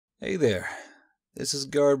Hey there, this is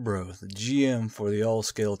Guardbro, the GM for the All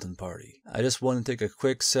Skeleton Party. I just want to take a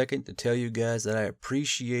quick second to tell you guys that I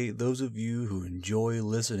appreciate those of you who enjoy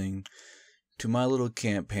listening to my little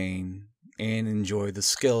campaign and enjoy the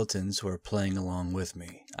skeletons who are playing along with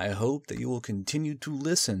me. I hope that you will continue to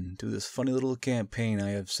listen to this funny little campaign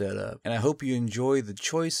I have set up, and I hope you enjoy the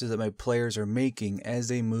choices that my players are making as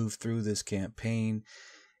they move through this campaign.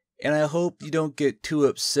 And I hope you don't get too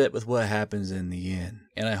upset with what happens in the end.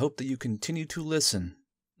 And I hope that you continue to listen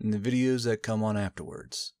in the videos that come on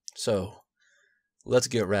afterwards. So, let's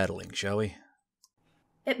get rattling, shall we?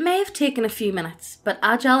 It may have taken a few minutes, but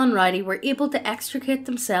Agile and Rowdy were able to extricate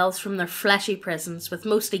themselves from their fleshy prisons, with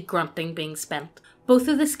mostly grunting being spent. Both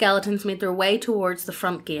of the skeletons made their way towards the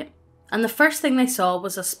front gate, and the first thing they saw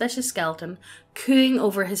was a suspicious skeleton cooing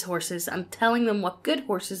over his horses and telling them what good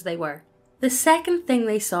horses they were. The second thing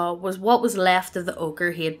they saw was what was left of the ogre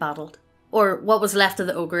he had battled. Or what was left of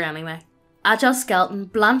the ogre anyway. Agile's skeleton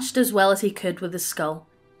blanched as well as he could with his skull,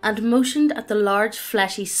 and motioned at the large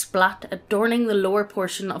fleshy splat adorning the lower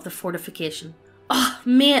portion of the fortification. "Oh,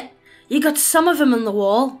 mate, you got some of him on the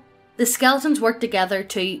wall." The skeletons worked together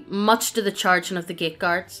to, much to the charging of the gate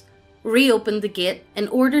guards, reopened the gate in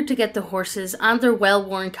order to get the horses and their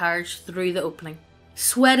well-worn carriage through the opening.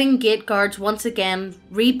 Sweating gate guards once again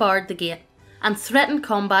rebarred the gate, and threatened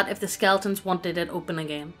combat if the skeletons wanted it open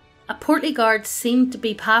again. A portly guard seemed to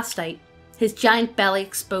be passed out, his giant belly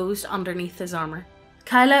exposed underneath his armour.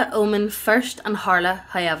 Kyla, Omen, First and Harla,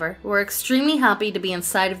 however, were extremely happy to be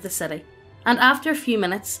inside of the city, and after a few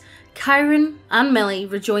minutes, Kyron and Millie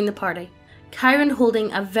rejoined the party, Kyron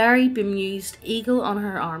holding a very bemused eagle on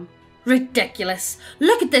her arm. "Ridiculous!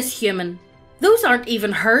 Look at this human! Those aren't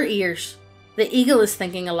even her ears!" The eagle is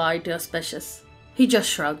thinking aloud to Auspicious. He just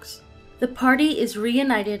shrugs. The party is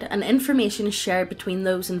reunited and information is shared between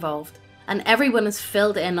those involved, and everyone is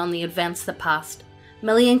filled in on the events that passed.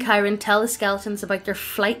 Millie and Kyron tell the skeletons about their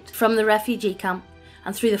flight from the refugee camp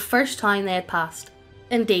and through the first town they had passed.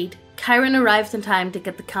 Indeed, Kyron arrived in time to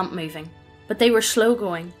get the camp moving, but they were slow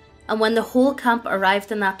going, and when the whole camp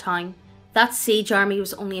arrived in that town, that siege army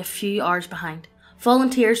was only a few hours behind.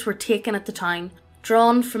 Volunteers were taken at the town,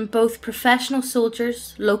 drawn from both professional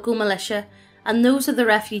soldiers, local militia, and those of the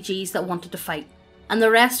refugees that wanted to fight, and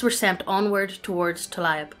the rest were sent onward towards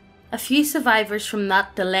Tlaib. A few survivors from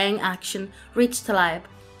that delaying action reached Tlaib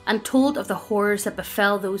and told of the horrors that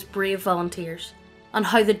befell those brave volunteers, and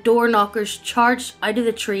how the door knockers charged out of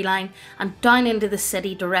the tree line and down into the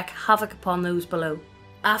city to wreak havoc upon those below.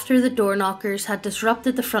 After the door knockers had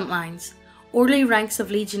disrupted the front lines, orderly ranks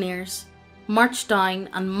of legionnaires marched down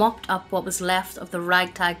and mopped up what was left of the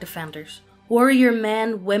ragtag defenders. Warrior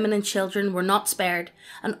men, women and children were not spared,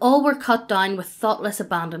 and all were cut down with thoughtless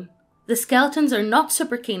abandon. The skeletons are not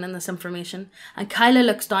super keen on this information, and Kyla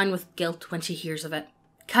looks down with guilt when she hears of it.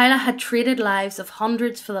 Kyla had traded lives of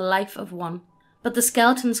hundreds for the life of one, but the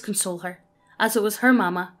skeletons console her, as it was her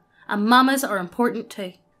mama, and mamas are important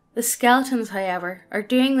too. The skeletons, however, are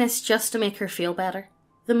doing this just to make her feel better.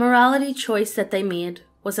 The morality choice that they made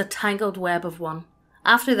was a tangled web of one.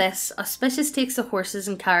 After this, Auspicious takes the horses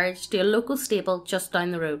and carriage to a local stable just down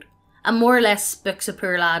the road, and more or less spooks a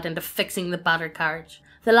poor lad into fixing the battered carriage.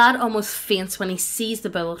 The lad almost faints when he sees the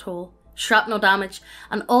bullet hole, shrapnel damage,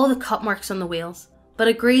 and all the cut marks on the wheels, but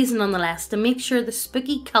agrees nonetheless to make sure the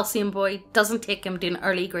spooky calcium boy doesn't take him to an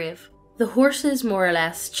early grave. The horses more or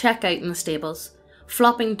less check out in the stables,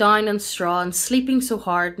 flopping down on straw and sleeping so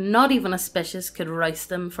hard not even Auspicious could roust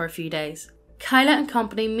them for a few days. Kyla and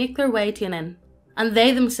company make their way to an inn, and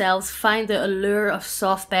they themselves find the allure of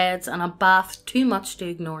soft beds and a bath too much to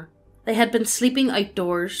ignore. They had been sleeping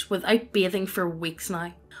outdoors without bathing for weeks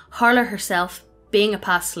now, Harla herself being a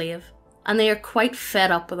past slave, and they are quite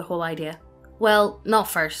fed up with the whole idea. Well,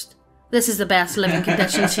 not First. This is the best living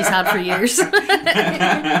conditions she's had for years.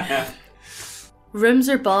 Rooms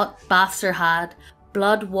are bought, baths are had,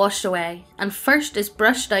 blood washed away, and First is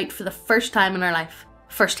brushed out for the first time in her life.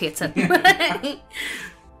 First hates it.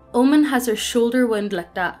 Omen has her shoulder wound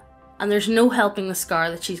looked at, and there's no helping the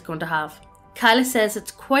scar that she's going to have. Kyla says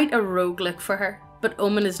it's quite a rogue look for her, but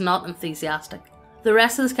Omen is not enthusiastic. The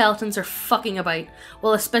rest of the skeletons are fucking about,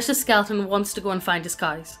 while Auspicious skeleton wants to go and find his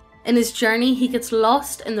cows. In his journey, he gets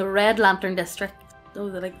lost in the Red Lantern District,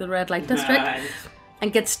 the red light district,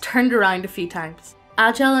 and gets turned around a few times.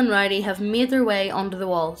 Agile and Rowdy have made their way onto the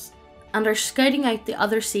walls, and are scouting out the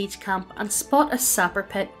other siege camp and spot a sapper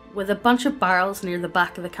pit with a bunch of barrels near the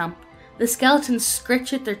back of the camp. The skeletons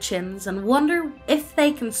scritch at their chins and wonder if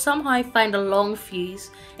they can somehow find a long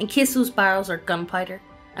fuse in case those barrels are gunpowder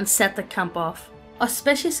and set the camp off.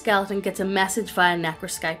 Auspicious Skeleton gets a message via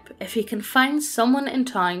Necroskype if he can find someone in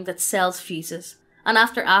town that sells fuses, and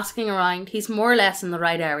after asking around, he's more or less in the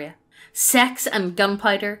right area. Sex and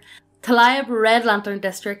gunpowder, Taliab Red Lantern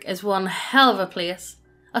District is one hell of a place.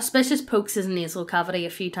 Auspicious pokes his nasal cavity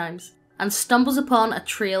a few times, and stumbles upon a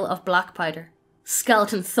trail of black powder.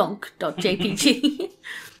 SkeletonThunk.jpg.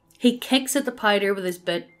 He kicks at the powder with his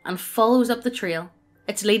boot and follows up the trail.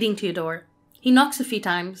 It's leading to a door. He knocks a few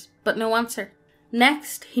times, but no answer.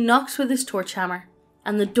 Next, he knocks with his torch hammer,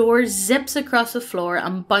 and the door zips across the floor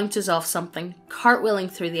and bounces off something,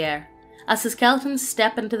 cartwheeling through the air. As the skeletons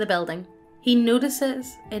step into the building, he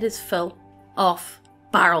notices it is full of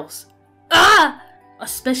barrels. Ah!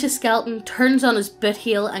 Auspicious Skeleton turns on his boot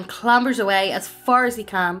heel and clambers away as far as he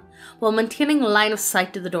can, while maintaining line of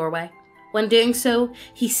sight to the doorway. When doing so,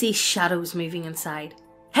 he sees shadows moving inside.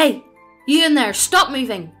 Hey! You in there! Stop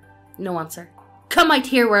moving! No answer. Come out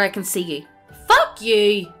here where I can see you. Fuck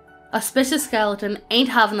you! Auspicious Skeleton ain't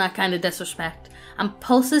having that kind of disrespect and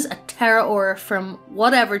pulses a terra aura from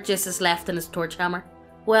whatever juice is left in his torch hammer.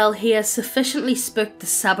 Well, he has sufficiently spooked the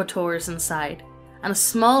saboteurs inside, and a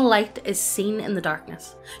small light is seen in the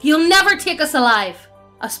darkness. You'll never take us alive!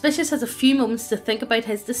 Auspicious has a few moments to think about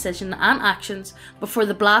his decision and actions before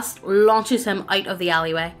the blast launches him out of the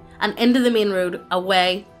alleyway and into the main road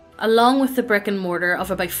away, along with the brick and mortar of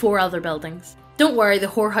about 4 other buildings. Don't worry, the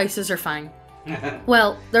whorehouses are fine.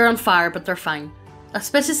 Well, they're on fire, but they're fine.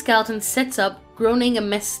 Auspicious Skeleton sits up, groaning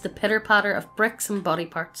amidst the pitter-patter of bricks and body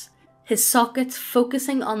parts, his sockets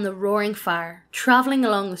focusing on the roaring fire, travelling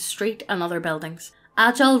along the street and other buildings.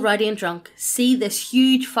 Agile, Rowdy and Drunk see this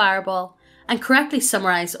huge fireball, and correctly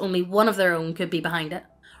summarise only one of their own could be behind it,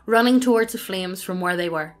 running towards the flames from where they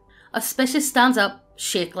were. Auspicious stands up,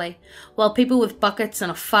 shakily, while people with buckets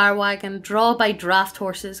and a fire wagon drawn by draft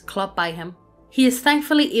horses clop by him. He is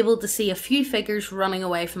thankfully able to see a few figures running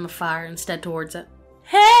away from the fire instead towards it.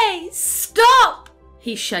 Hey, stop!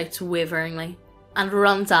 He shouts waveringly, and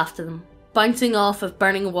runs after them, bouncing off of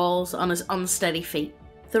burning walls on his unsteady feet.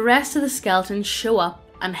 The rest of the skeletons show up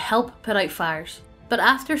and help put out fires, but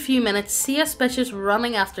after a few minutes see Auspicious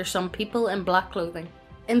running after some people in black clothing.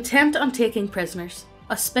 Intent on taking prisoners,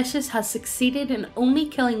 Auspicious has succeeded in only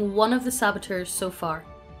killing one of the saboteurs so far,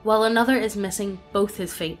 while another is missing both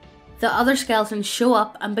his feet. The other skeletons show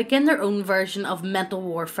up and begin their own version of mental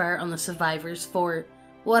warfare on the survivors for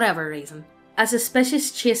whatever reason. As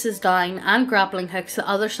Auspicious chases down and grappling hooks the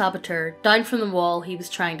other saboteur down from the wall he was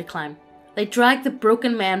trying to climb, they drag the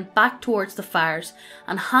broken men back towards the fires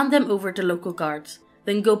and hand them over to local guards,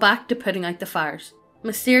 then go back to putting out the fires.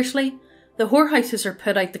 Mysteriously, the whorehouses are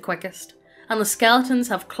put out the quickest, and the skeletons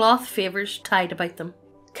have cloth favours tied about them.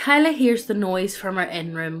 Kyla hears the noise from her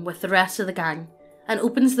in-room with the rest of the gang, and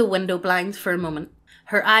opens the window blinds for a moment.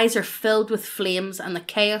 Her eyes are filled with flames and the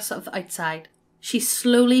chaos of outside. She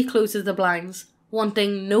slowly closes the blinds,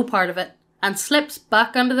 wanting no part of it, and slips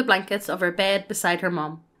back under the blankets of her bed beside her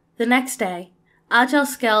mum. The next day, Agile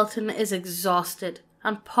Skeleton is exhausted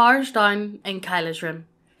and powers down in Kyla's room,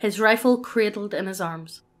 his rifle cradled in his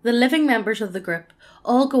arms. The living members of the group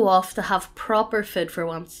all go off to have proper food for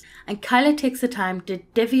once, and Kyla takes the time to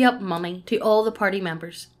divvy up money to all the party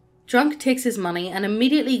members. Drunk takes his money and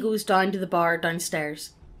immediately goes down to the bar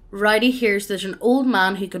downstairs. Rowdy hears there's an old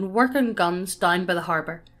man who can work on guns down by the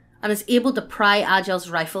harbour, and is able to pry Agile's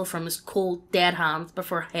rifle from his cold, dead hands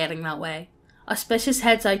before heading that way. Auspicious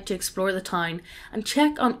heads out to explore the town and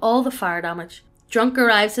check on all the fire damage. Drunk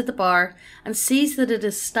arrives at the bar and sees that it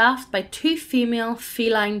is staffed by 2 female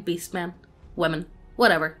feline beastmen. Women.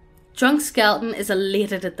 Whatever. Drunk Skeleton is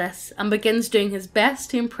elated at this and begins doing his best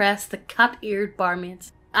to impress the cat-eared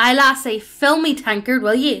barmaids. Aye lassie, fill me tankard,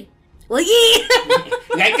 will ye? Will ye?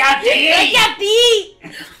 Get got to eat! Get to eat!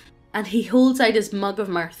 And he holds out his mug of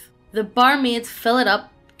mirth. The barmaids fill it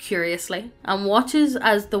up curiously and watches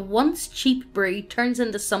as the once cheap brew turns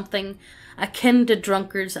into something akin to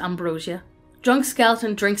drunkard's ambrosia. Drunk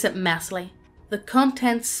Skeleton drinks it messily. The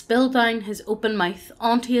contents spill down his open mouth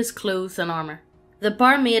onto his clothes and armour. The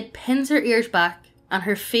barmaid pins her ears back and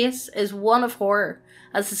her face is one of horror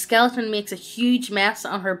as the skeleton makes a huge mess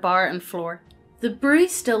on her bar and floor. The brew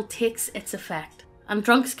still takes its effect, and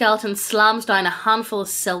Drunk Skeleton slams down a handful of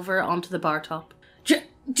silver onto the bar top.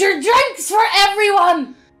 Drinks for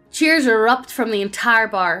everyone! Cheers erupt from the entire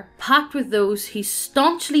bar, packed with those who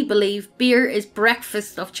staunchly believe beer is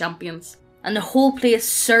breakfast of champions, and the whole place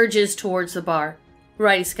surges towards the bar.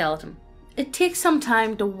 Rowdy Skeleton. It takes some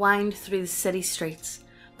time to wind through the city streets,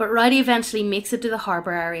 but Rowdy eventually makes it to the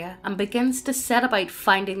harbour area and begins to set about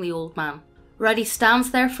finding the old man. Rowdy stands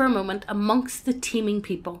there for a moment amongst the teeming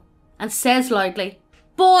people and says loudly,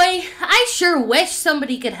 Boy, I sure wish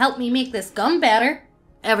somebody could help me make this gun better.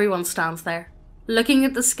 Everyone stands there, looking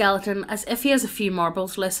at the skeleton as if he has a few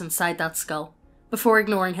marbles loose inside that skull, before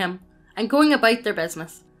ignoring him and going about their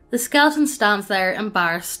business. The skeleton stands there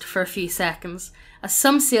embarrassed for a few seconds as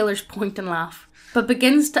some sailors point and laugh, but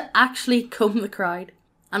begins to actually comb the crowd.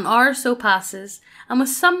 An hour or so passes, and with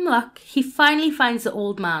some luck, he finally finds the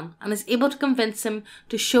old man and is able to convince him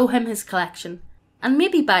to show him his collection, and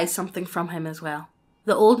maybe buy something from him as well.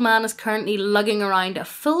 The old man is currently lugging around a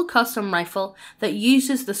full custom rifle that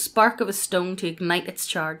uses the spark of a stone to ignite its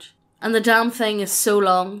charge. And the damn thing is so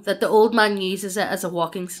long that the old man uses it as a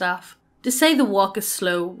walking staff. To say the walk is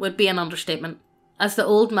slow would be an understatement, as the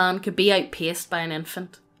old man could be outpaced by an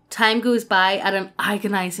infant. Time goes by at an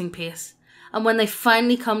agonising pace, and when they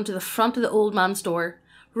finally come to the front of the old man's door,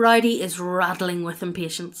 Rowdy is rattling with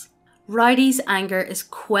impatience. Rowdy's anger is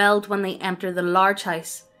quelled when they enter the large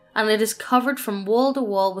house, and it is covered from wall to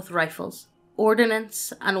wall with rifles,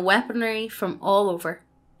 ordnance, and weaponry from all over.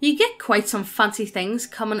 You get quite some fancy things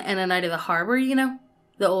coming in and out of the harbour, you know,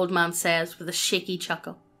 the old man says with a shaky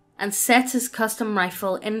chuckle, and sets his custom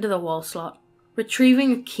rifle into the wall slot,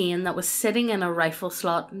 retrieving a cane that was sitting in a rifle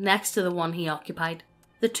slot next to the one he occupied.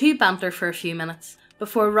 The two banter for a few minutes,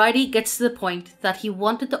 before Rowdy gets to the point that he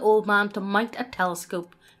wanted the old man to mount a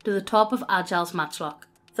telescope to the top of Agile's matchlock.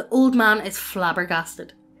 The old man is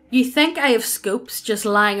flabbergasted. You think I have scopes just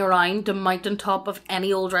lying around to mount on top of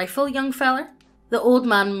any old rifle, young feller? The old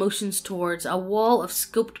man motions towards a wall of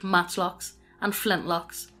scoped matchlocks and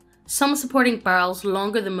flintlocks, some supporting barrels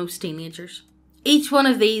longer than most teenagers. Each one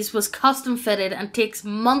of these was custom fitted and takes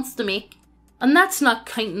months to make, and that's not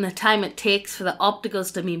counting the time it takes for the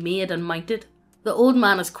opticals to be made and mounted. The old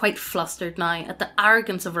man is quite flustered now at the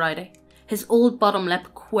arrogance of Rowdy, his old bottom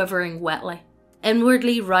lip quivering wetly.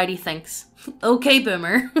 Inwardly, Rowdy thinks, "Okay,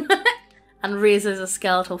 boomer," and raises a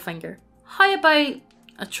skeletal finger. How about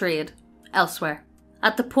a trade elsewhere?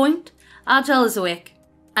 At the point, Agile is awake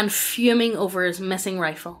and fuming over his missing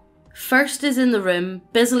rifle. First is in the room,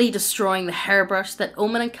 busily destroying the hairbrush that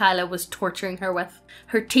Omen and Kyla was torturing her with,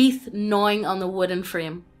 her teeth gnawing on the wooden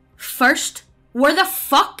frame. "First, where the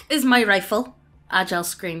fuck is my rifle?" Agile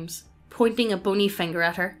screams, pointing a bony finger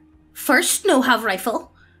at her. "First no have rifle,"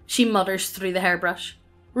 she mutters through the hairbrush.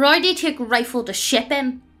 "Rowdy take rifle to ship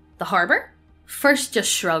in. The harbour?" First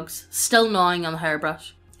just shrugs, still gnawing on the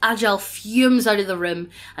hairbrush. Agile fumes out of the room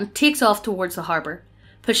and takes off towards the harbour,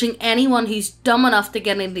 pushing anyone who's dumb enough to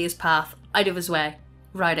get into his path out of his way.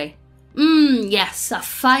 Rowdy. Yes, a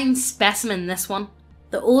fine specimen this one.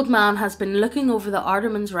 The old man has been looking over the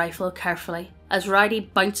Arterman's rifle carefully as Rowdy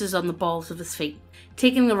bounces on the balls of his feet,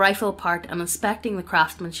 taking the rifle apart and inspecting the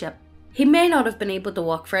craftsmanship. He may not have been able to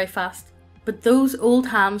walk very fast, but those old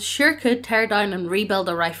hands sure could tear down and rebuild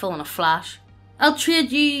a rifle in a flash. "I'll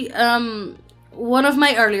trade you, one of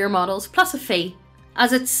my earlier models, plus a fee,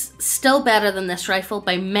 as it's still better than this rifle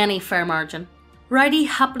by many fair margin." Rowdy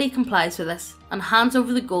happily complies with this, and hands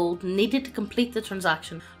over the gold needed to complete the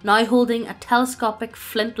transaction, now holding a telescopic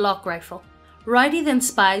flintlock rifle. Rowdy then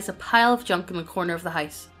spies a pile of junk in the corner of the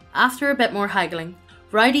house. After a bit more haggling,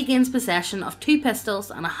 Rowdy gains possession of 2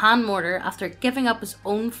 pistols and a hand mortar after giving up his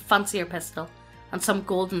own fancier pistol and some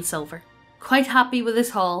gold and silver. Quite happy with his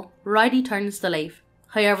haul, Rowdy turns to leave.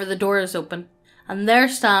 However, the door is open, and there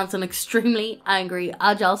stands an extremely angry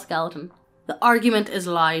Agile skeleton. The argument is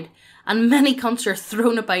loud, and many cunts are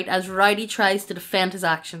thrown about as Rowdy tries to defend his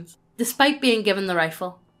actions. Despite being given the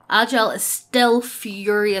rifle, Agile is still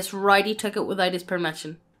furious Rowdy took it without his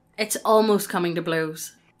permission. It's almost coming to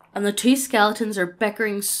blows, and the 2 skeletons are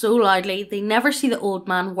bickering so loudly they never see the old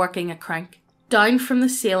man working a crank. Down from the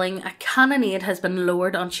ceiling, a cannonade has been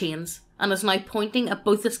lowered on chains, and is now pointing at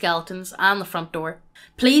both the skeletons and the front door.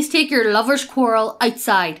 "Please take your lover's quarrel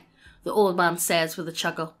outside," the old man says with a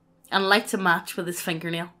chuckle, and lights a match with his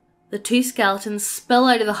fingernail. The 2 skeletons spill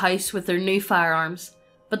out of the house with their new firearms,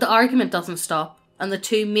 but the argument doesn't stop, and the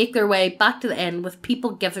 2 make their way back to the inn with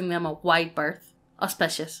people giving them a wide berth.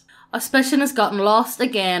 Auspicious. Auspician has gotten lost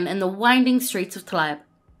again in the winding streets of Tlaib,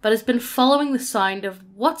 but has been following the sound of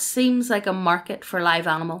what seems like a market for live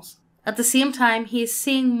animals. At the same time, he is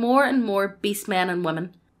seeing more and more beastmen and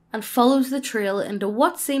women, and follows the trail into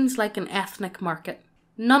what seems like an ethnic market.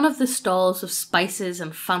 None of the stalls of spices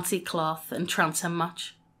and fancy cloth entrance him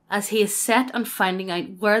much, as he is set on finding out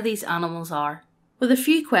where these animals are. With a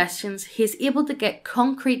few questions, he is able to get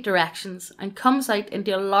concrete directions and comes out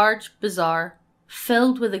into a large bazaar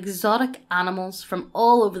filled with exotic animals from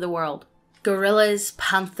all over the world. Gorillas,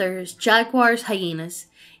 panthers, jaguars, hyenas,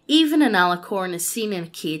 even an alicorn is seen in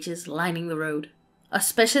cages lining the road.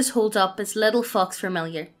 Auspicious holds up his little fox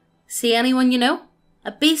familiar. "See anyone you know?"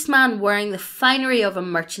 A beastman wearing the finery of a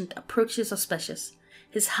merchant approaches Auspicious,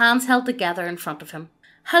 his hands held together in front of him.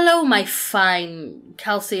 "Hello, my fine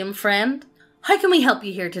calcium friend. How can we help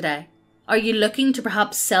you here today? Are you looking to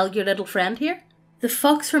perhaps sell your little friend here?" The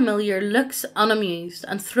fox familiar looks unamused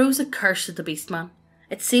and throws a curse at the beastman.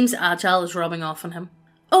 It seems Agile is rubbing off on him.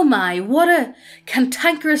 "Oh my, what a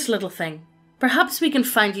cantankerous little thing. Perhaps we can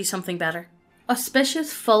find you something better."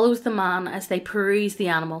 Auspicious follows the man as they peruse the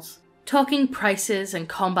animals, talking prices and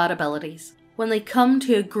combat abilities, when they come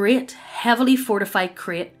to a great, heavily fortified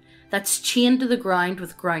crate that's chained to the ground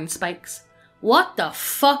with ground spikes. "What the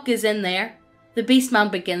fuck is in there?" The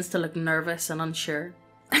beastman begins to look nervous and unsure.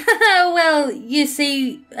 "Well, you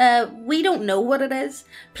see, we don't know what it is.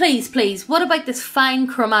 Please, what about this fine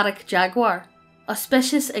chromatic jaguar?"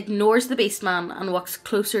 Auspicious ignores the beastman and walks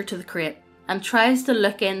closer to the crate, and tries to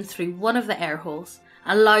look in through one of the air holes.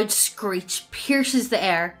 A loud screech pierces the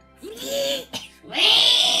air,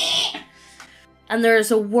 and there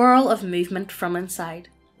is a whirl of movement from inside.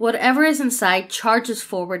 Whatever is inside charges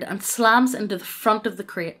forward and slams into the front of the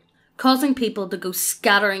crate, causing people to go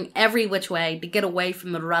scattering every which way to get away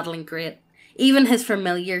from the rattling crate. Even his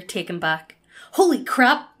familiar taken back. "Holy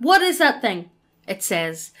crap, what is that thing?" it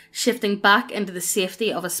says, shifting back into the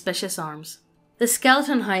safety of Auspicious' arms. The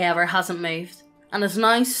skeleton, however, hasn't moved, and is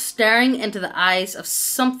now staring into the eyes of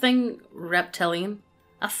something reptilian.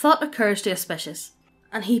 A thought occurs to Auspicious,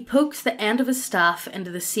 and he pokes the end of his staff into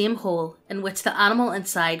the same hole in which the animal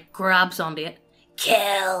inside grabs onto it.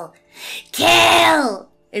 "Kill! Kill!"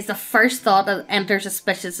 is the first thought that enters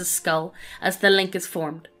Auspicious' skull as the link is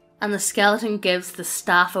formed, and the skeleton gives the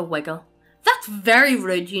staff a wiggle. "That's very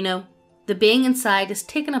rude, you know." The being inside is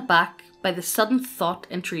taken aback by the sudden thought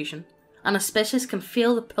intrusion, and Auspicious can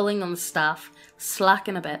feel the pulling on the staff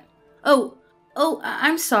slacken a bit. Oh,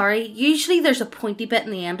 I'm sorry. Usually there's a pointy bit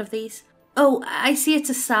in the end of these. Oh, I see it's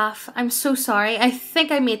a staff. I'm so sorry. I think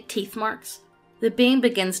I made teeth marks." The being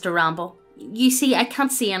begins to ramble. "You see, I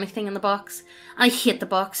can't see anything in the box. I hate the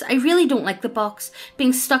box. I really don't like the box.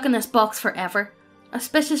 Being stuck in this box forever."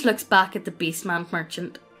 Auspicious looks back at the beastman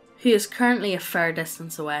merchant, who is currently a fair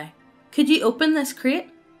distance away. "Could you open this crate?"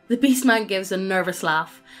 The beastman gives a nervous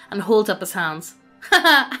laugh and holds up his hands.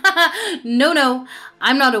 No,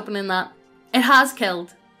 I'm not opening that. It has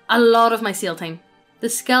killed a lot of my SEAL team." The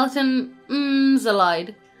skeleton mms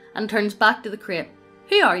aloud and turns back to the crate.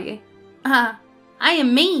 "Who are you?" "I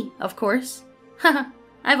am me, of course."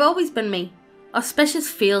 "I've always been me." Auspicious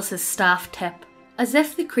feels his staff tip, as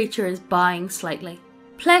if the creature is bowing slightly.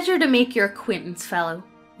 "Pleasure to make your acquaintance, fellow.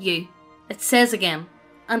 You," it says again,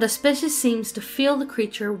 and Auspicious seems to feel the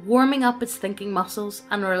creature warming up its thinking muscles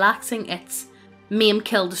and relaxing its maim,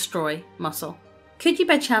 kill, destroy muscle. "Could you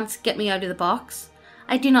by chance get me out of the box?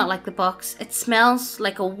 I do not like the box. It smells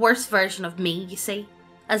like a worse version of me, you see."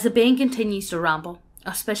 As the being continues to ramble,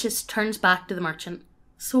 Auspicious turns back to the merchant.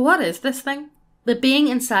 "So what is this thing?" The being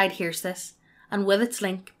inside hears this, and with its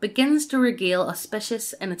link begins to regale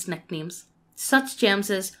Auspicious in its nicknames. Such gems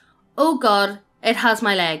as, "Oh God, it has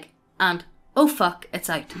my leg," and "Oh fuck, it's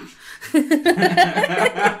out."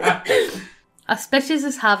 Auspicious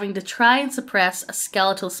is having to try and suppress a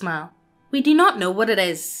skeletal smile. We do not know what it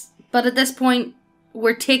is, but at this point,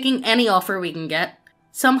 we're taking any offer we can get.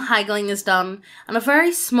 Some haggling is done, and a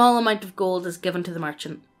very small amount of gold is given to the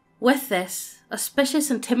merchant. With this, Auspicious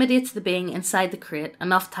intimidates the being inside the crate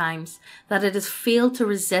enough times that it has failed to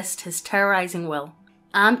resist his terrorising will,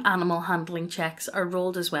 and animal handling checks are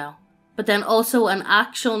rolled as well. But then also an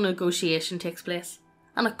actual negotiation takes place.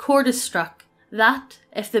 An accord is struck that,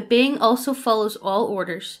 if the being also follows all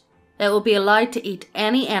orders, it will be allowed to eat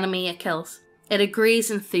any enemy it kills. It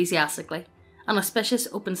agrees enthusiastically, and Auspicious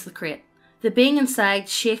opens the crate. The being inside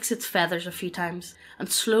shakes its feathers a few times, and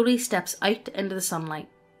slowly steps out into the sunlight.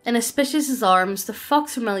 In Auspicious' arms, the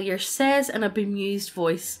fox familiar says in a bemused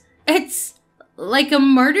voice, "It's like a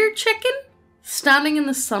murder chicken?" Standing in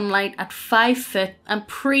the sunlight at 5 foot and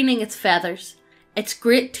preening its feathers, its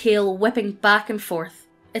great tail whipping back and forth.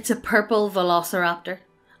 It's a purple velociraptor.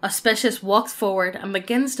 Auspicious walks forward and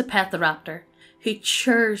begins to pet the raptor, who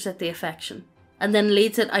churs at the affection, and then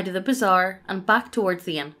leads it out of the bazaar and back towards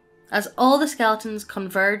the inn. As all the skeletons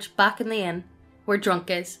converge back in the inn, where Drunk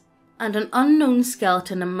is, and an unknown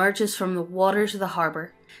skeleton emerges from the waters of the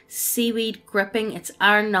harbour, seaweed gripping its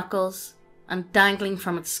iron knuckles and dangling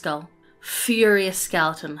from its skull. Furious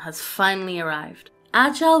Skeleton has finally arrived.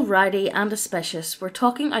 Agile, Rowdy and Auspicious were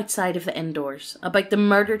talking outside of the indoors about the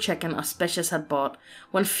murder chicken Auspicious had bought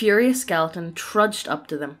when Furious Skeleton trudged up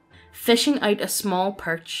to them, fishing out a small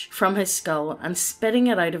perch from his skull and spitting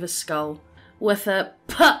it out of his skull with a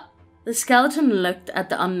 "Puh!" The skeleton looked at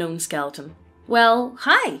the unknown skeleton. Well,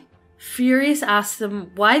 hi. Furious asked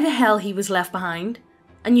them why the hell he was left behind,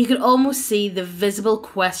 and you could almost see the visible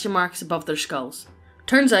question marks above their skulls.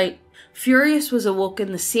 Turns out, Furious was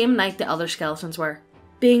awoken the same night the other skeletons were,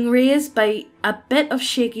 being raised by a bit of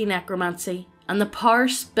shaky necromancy, and the power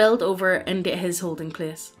spilled over into his holding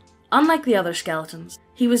place. Unlike the other skeletons,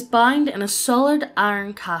 he was bound in a solid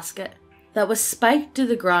iron casket that was spiked to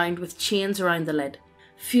the ground with chains around the lid.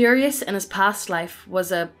 Furious in his past life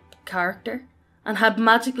was a character, and had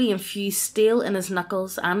magically infused steel in his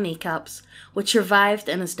knuckles and kneecaps, which survived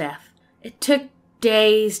in his death. It took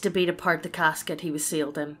days to beat apart the casket he was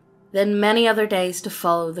sealed in, then many other days to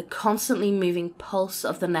follow the constantly moving pulse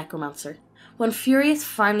of the necromancer. When Furious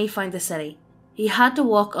finally found the city, he had to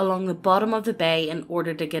walk along the bottom of the bay in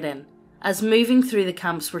order to get in, as moving through the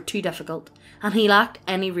camps were too difficult, and he lacked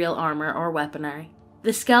any real armour or weaponry.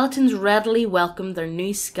 The skeletons readily welcomed their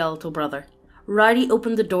new skeletal brother. Rowdy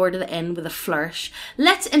opened the door to the inn with a flourish.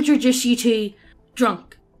 "Let's introduce you to..."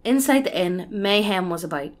 Drunk. Inside the inn, mayhem was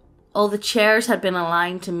about. All the chairs had been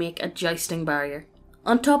aligned to make a jousting barrier.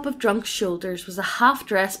 On top of Drunk's shoulders was a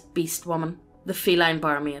half-dressed beast woman, the feline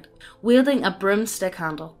barmaid, wielding a broomstick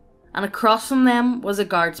handle, and across from them was a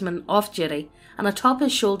guardsman off duty, and atop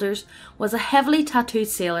his shoulders was a heavily tattooed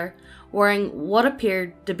sailor wearing what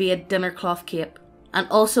appeared to be a dinner cloth cape, and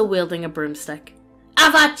also wielding a broomstick.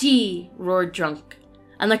 "Avachi!" roared Drunk,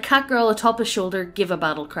 and the cat girl atop his shoulder gave a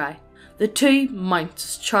battle cry. The two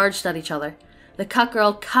mounts charged at each other, the cat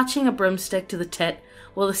girl catching a broomstick to the tit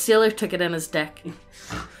while the sailor took it in his dick.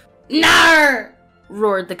 "Nar!"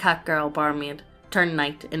 roared the cat girl barmaid, turned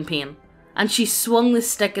knight in pain, and she swung the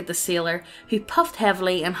stick at the sailor, who puffed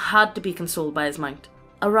heavily and had to be consoled by his mount.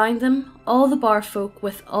 Around them, all the bar folk,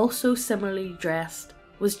 with also similarly dressed,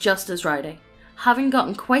 was just as rowdy, having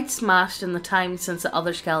gotten quite smashed in the time since the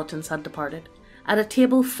other skeletons had departed. At a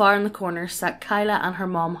table far in the corner sat Kyla and her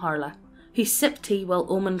mom Harla, who sipped tea while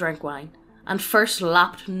Omen drank wine, and first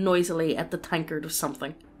lapped noisily at the tankard of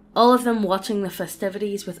something, all of them watching the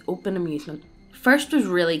festivities with open amusement. First was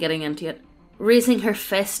really getting into it, raising her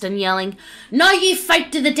fist and yelling, "Now you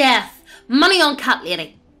fight to the death! Money on cat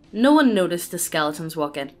lady!" No one noticed the skeletons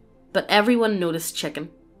walk in, but everyone noticed Chicken.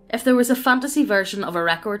 If there was a fantasy version of a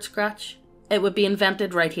record scratch, it would be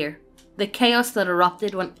invented right here. The chaos that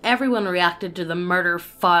erupted when everyone reacted to the murder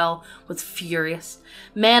foul was furious.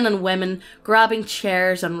 Men and women grabbing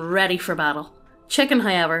chairs and ready for battle. Chicken,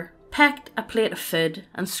 however, pecked a plate of food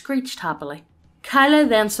and screeched happily. Kyla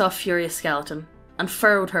then saw Furious Skeleton and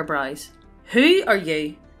furrowed her brows. "Who are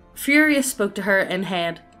you?" Furious spoke to her in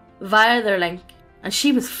head via their link, and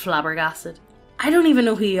she was flabbergasted. "I don't even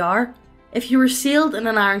know who you are. If you were sealed in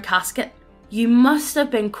an iron casket, you must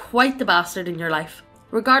have been quite the bastard in your life."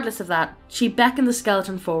 Regardless of that, she beckoned the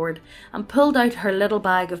skeleton forward and pulled out her little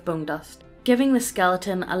bag of bone dust, giving the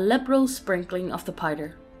skeleton a liberal sprinkling of the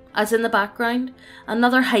powder. As in the background,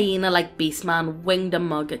 another hyena-like beastman winged a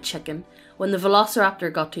mug at Chicken when the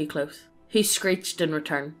velociraptor got too close, who screeched in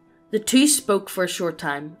return. The two spoke for a short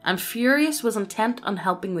time, and Furious was intent on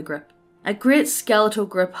helping the group. A great skeletal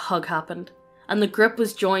group hug happened, and the group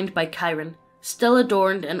was joined by Kyron, still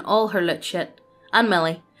adorned in all her lit shit, and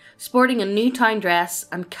Millie, sporting a new town dress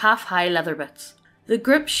and calf-high leather boots. The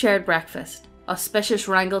group shared breakfast, auspicious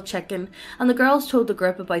wrangled chicken, and the girls told the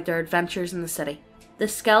group about their adventures in the city. The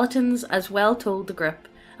skeletons as well told the group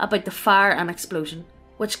about the fire and explosion,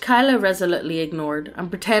 which Kyla resolutely ignored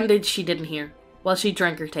and pretended she didn't hear, while she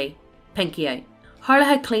drank her tea, pinky out. Harla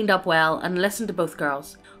had cleaned up well and listened to both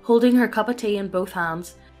girls, holding her cup of tea in both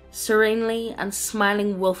hands, serenely and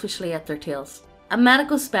smiling wolfishly at their tails. A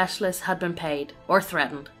medical specialist had been paid, or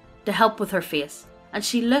threatened, to help with her face, and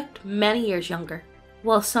she looked many years younger,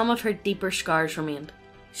 while some of her deeper scars remained.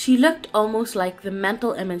 She looked almost like the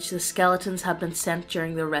mental image the skeletons had been sent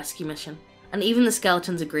during their rescue mission, and even the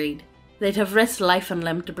skeletons agreed. They'd have risked life and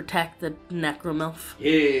limb to protect the necromilf.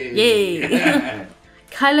 Yay!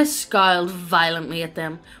 Kyla scowled violently at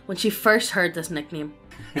them when she first heard this nickname.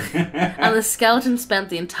 And the skeletons spent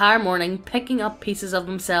the entire morning picking up pieces of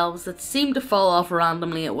themselves that seemed to fall off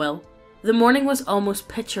randomly at will. The morning was almost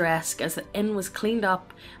picturesque as the inn was cleaned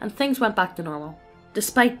up and things went back to normal,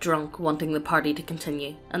 despite Drunk wanting the party to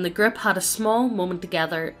continue, and the group had a small moment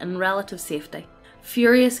together in relative safety.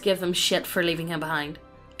 Furious gave them shit for leaving him behind.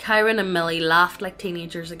 Kyron and Millie laughed like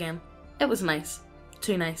teenagers again. It was nice.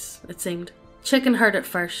 Too nice, it seemed. Chicken heard it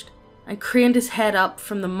first, and craned his head up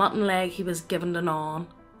from the mutton leg he was given to gnaw on.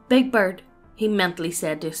 "Big Bird," he mentally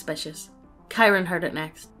said to Auspicious. Kyron heard it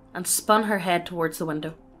next, and spun her head towards the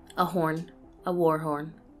window. A horn. A war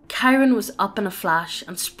horn. Kyron was up in a flash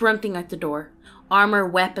and sprinting out the door. Armour,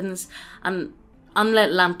 weapons, and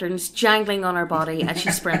unlit lanterns jangling on her body as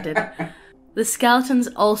she sprinted. The skeletons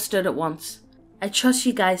all stood at once. "I trust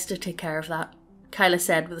you guys to take care of that," Kyla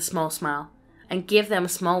said with a small smile, and gave them a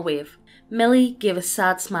small wave. Millie gave a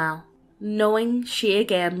sad smile, knowing she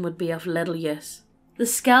again would be of little use. The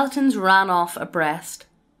skeletons ran off abreast,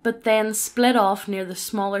 but then split off near the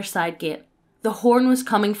smaller side gate. The horn was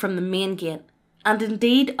coming from the main gate, and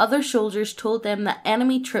indeed other soldiers told them that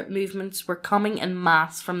enemy troop movements were coming in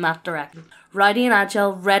mass from that direction. Rowdy and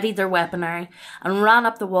Agile readied their weaponry and ran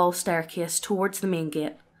up the wall staircase towards the main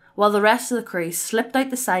gate, while the rest of the crew slipped out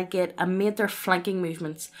the side gate and made their flanking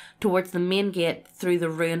movements towards the main gate through the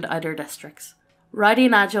ruined outer districts. Rowdy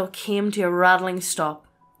and Agile came to a rattling stop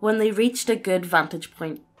when they reached a good vantage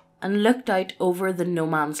point and looked out over the no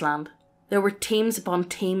man's land. There were teams upon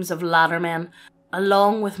teams of laddermen,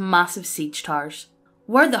 along with massive siege towers.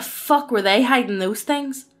 "Where the fuck were they hiding those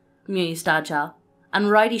things?" mused Agile,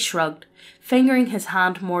 and Rowdy shrugged, fingering his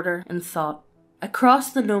hand mortar in thought.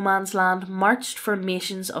 Across the no man's land marched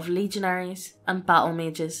formations of legionaries and battle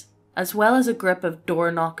mages, as well as a group of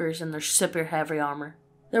door knockers in their super heavy armour.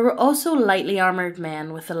 There were also lightly armoured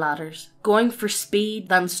men with the ladders, going for speed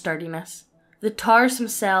and sturdiness. The towers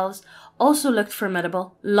themselves also looked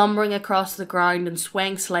formidable, lumbering across the ground and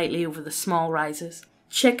swaying slightly over the small rises.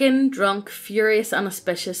 Chicken, Drunk, furious and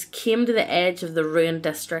auspicious, came to the edge of the ruined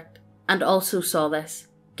district, and also saw this,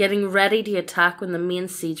 getting ready to attack when the main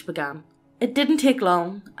siege began. It didn't take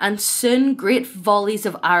long, and soon great volleys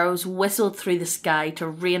of arrows whistled through the sky to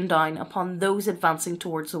rain down upon those advancing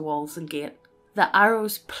towards the walls and gate. The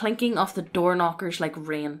arrows plinking off the door knockers like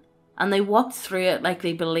rain, and they walked through it like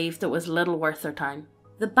they believed it was little worth their time.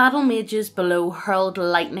 The battle mages below hurled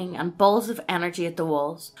lightning and balls of energy at the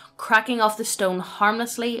walls, cracking off the stone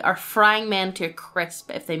harmlessly or frying men to a crisp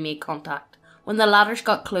if they made contact. When the ladders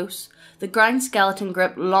got close, the ground skeleton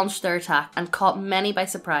group launched their attack and caught many by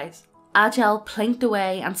surprise. Agile plinked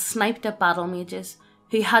away and sniped at battle mages,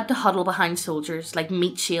 who had to huddle behind soldiers like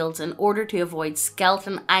meat shields in order to avoid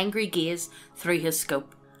skeleton angry gaze through his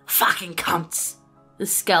scope. "Fucking cunts," the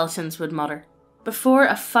skeletons would mutter, before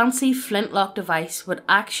a fancy flintlock device would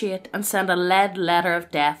actuate and send a lead letter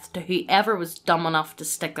of death to whoever was dumb enough to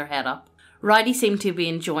stick their head up. Rowdy seemed to be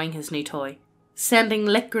enjoying his new toy, sending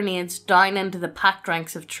lit grenades down into the packed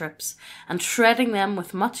ranks of troops and shredding them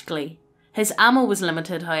with much glee. His ammo was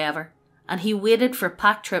limited, however, and he waited for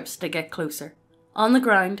packed troops to get closer. On the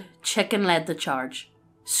ground, Chicken led the charge,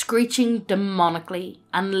 screeching demonically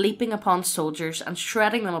and leaping upon soldiers and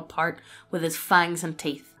shredding them apart with his fangs and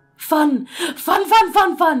teeth. "Fun! Fun, fun,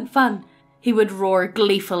 fun, fun, fun!" he would roar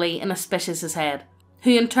gleefully in Auspicious's head,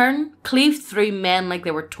 who in turn cleaved through men like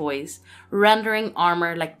they were toys, rendering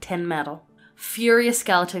armour like tin metal. Furious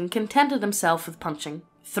Skeleton contented himself with punching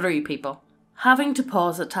through people, having to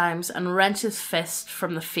pause at times and wrench his fist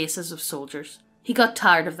from the faces of soldiers. He got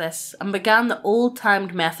tired of this and began the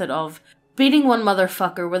old-timed method of beating one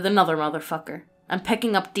motherfucker with another motherfucker and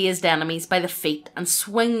picking up dazed enemies by the feet and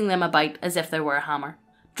swinging them about as if they were a hammer.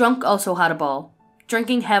 Drunk also had a ball,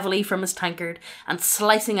 drinking heavily from his tankard and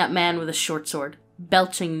slicing at men with a short sword,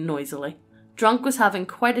 belching noisily. Drunk was having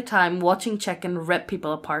quite a time watching Chicken rip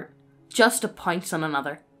people apart, just to pounce on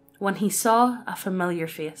another, when he saw a familiar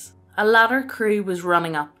face. A ladder crew was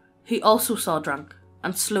running up, who also saw Drunk,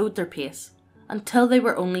 and slowed their pace, until they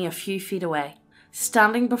were only a few feet away.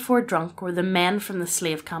 Standing before Drunk were the men from the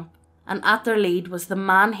slave camp, and at their lead was the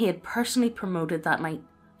man he had personally promoted that night.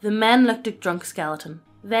 The men looked at Drunk's skeleton,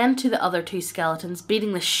 then to the other two skeletons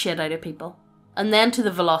beating the shit out of people, and then to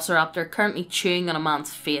the velociraptor currently chewing on a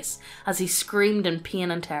man's face as he screamed in pain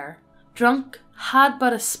and terror. Drunk had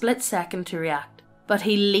but a split second to react, but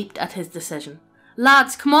he leaped at his decision.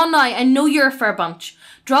 "Lads, come on now, I know you're a fair bunch.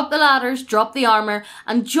 Drop the ladders, drop the armour,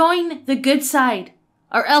 and join the good side,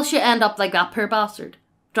 or else you end up like that poor bastard."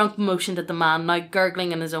 Drunk motioned at the man, now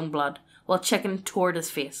gurgling in his own blood, while Chicken tore at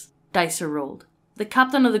his face. Dice rolled. The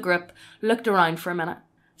captain of the group looked around for a minute,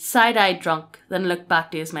 side-eyed Drunk, then looked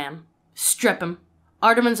back to his men. "Strip him."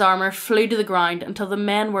 Artemon's armour flew to the ground until the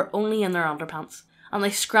men were only in their underpants, and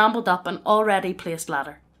they scrambled up an already placed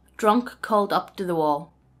ladder. Drunk called up to the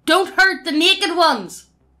wall, "Don't hurt the naked ones!"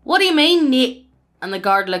 "What do you mean, And the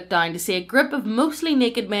guard looked down to see a group of mostly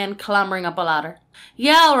naked men clambering up a ladder.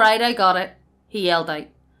 "Yeah, alright, I got it," he yelled out.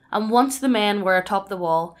 And once the men were atop the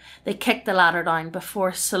wall, they kicked the ladder down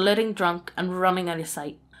before saluting Drunk and running out of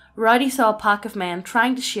sight. Rowdy saw a pack of men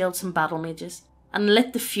trying to shield some battle mages, and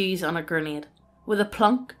lit the fuse on a grenade. With a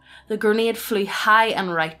plunk, the grenade flew high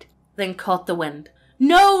and right, then caught the wind.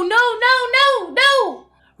 "No, no, no, no, no!"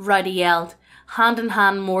 Rowdy yelled,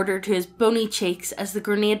 hand-in-hand mortar to his bony cheeks as the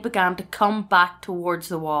grenade began to come back towards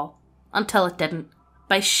the wall. Until it didn't.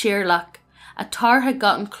 By sheer luck, a tar had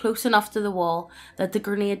gotten close enough to the wall that the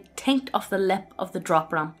grenade tinked off the lip of the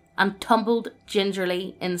drop ramp and tumbled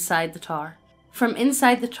gingerly inside the tar. From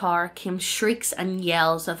inside the tar came shrieks and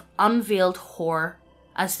yells of unveiled horror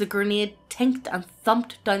as the grenade tinked and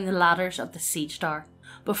thumped down the ladders of the siege tower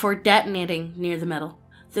before detonating near the middle.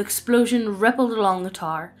 The explosion rippled along the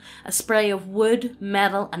tower, a spray of wood,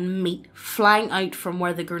 metal and meat flying out from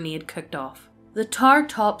where the grenade cooked off. The tower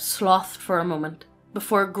top slothed for a moment,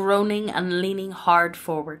 before groaning and leaning hard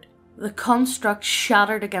forward. The construct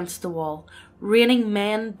shattered against the wall, raining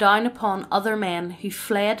men down upon other men who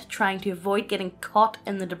fled trying to avoid getting caught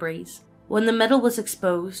in the debris. When the middle was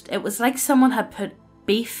exposed, it was like someone had put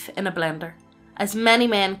beef in a blender, as many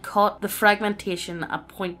men caught the fragmentation at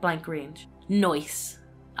point-blank range. "Noise,"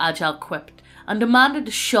 Agile quipped, and demanded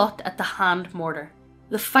a shot at the hand mortar.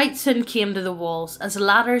 The fight soon came to the walls as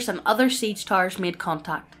ladders and other siege towers made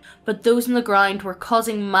contact, but those on the ground were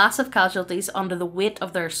causing massive casualties under the weight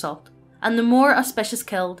of their assault. And the more Auspicious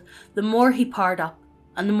killed, the more he powered up,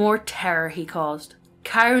 and the more terror he caused.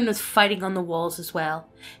 Chiron was fighting on the walls as well,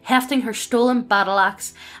 hefting her stolen battle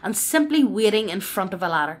axe and simply waiting in front of a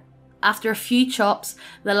ladder. After a few chops,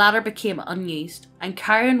 the ladder became unused, and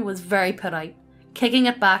Chiron was very put out, kicking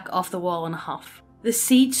it back off the wall in a huff. The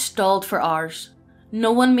siege stalled for hours,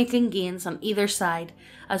 no one making gains on either side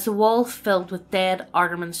as the wall filled with dead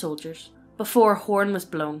Arterman soldiers, before a horn was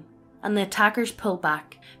blown, and the attackers pulled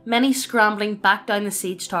back, many scrambling back down the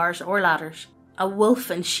siege towers or ladders, a wolf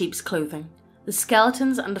in sheep's clothing. The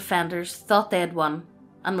skeletons and defenders thought they had won,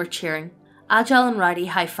 and were cheering. Agile and Rowdy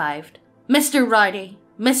high-fived. "Mr. Rowdy!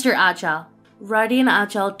 Mr. Agile!" Rowdy and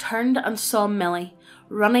Agile turned and saw Millie,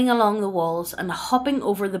 running along the walls and hopping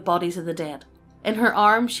over the bodies of the dead. In her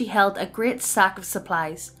arms she held a great sack of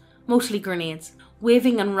supplies, mostly grenades,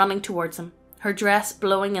 waving and running towards them, her dress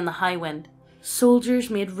blowing in the high wind.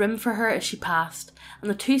 Soldiers made room for her as she passed, and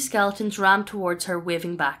the two skeletons ran towards her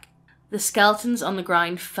waving back. The skeletons on the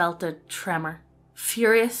ground felt a tremor.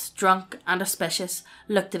 Furious, drunk, and Auspicious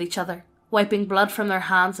looked at each other, wiping blood from their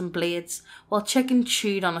hands and blades, while Chicken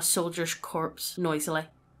chewed on a soldier's corpse noisily.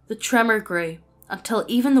 The tremor grew, until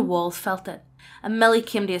even the walls felt it, and Millie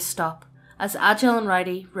came to a stop, as Agile and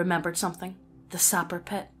Rowdy remembered something. The sapper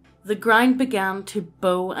pit. The ground began to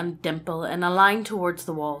bow and dimple in a line towards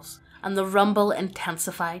the walls, and the rumble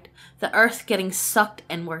intensified, the earth getting sucked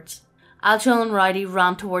inwards. Agile and Rowdy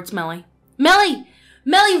ran towards Millie. "Millie!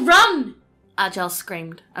 Millie, run!" Agile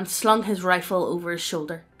screamed, and slung his rifle over his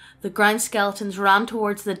shoulder. The ground skeletons ran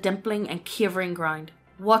towards the dimpling and quivering ground,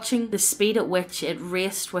 watching the speed at which it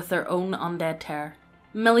raced with their own undead terror.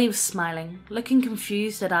 Millie was smiling, looking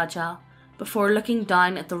confused at Agile, before looking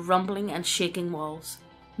down at the rumbling and shaking walls.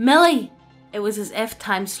 "Millie!" It was as if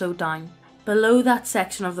time slowed down. Below that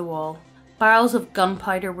section of the wall, barrels of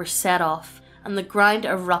gunpowder were set off, and the ground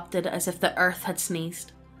erupted as if the earth had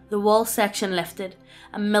sneezed. The wall section lifted,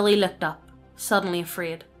 and Millie looked up, suddenly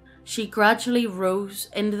afraid. She gradually rose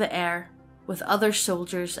into the air with other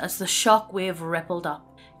soldiers as the shock wave rippled up,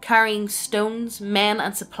 carrying stones, men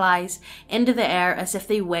and supplies into the air as if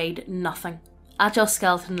they weighed nothing. Agile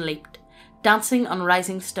Skeleton leaped, dancing on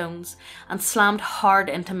rising stones, and slammed hard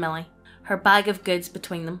into Millie, her bag of goods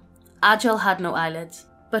between them. Agile had no eyelids,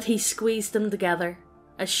 but he squeezed them together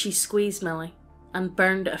as she squeezed Millie, and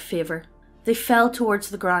burned a favour. They fell towards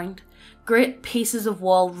the ground, great pieces of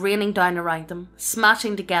wall raining down around them,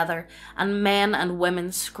 smashing together, and men and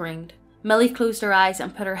women screamed. Millie closed her eyes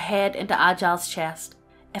and put her head into Agile's chest.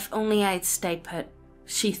 "If only I had stayed put,"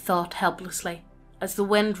 she thought helplessly, as the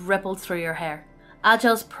wind rippled through her hair.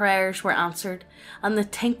 Agile's prayers were answered, and the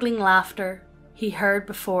tinkling laughter he heard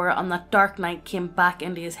before on that dark night came back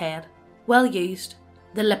into his head. "Well used,"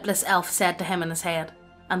 the lipless elf said to him in his head,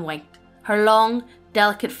 and winked, her long,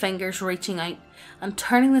 delicate fingers reaching out and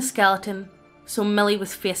turning the skeleton so Millie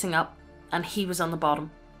was facing up and he was on the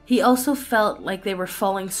bottom. He also felt like they were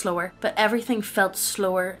falling slower, but everything felt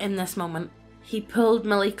slower in this moment. He pulled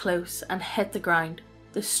Millie close and hit the ground,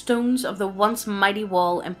 the stones of the once mighty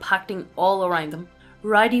wall impacting all around them.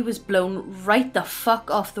 Rowdy was blown right the fuck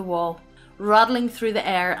off the wall, rattling through the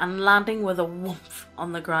air and landing with a whoomph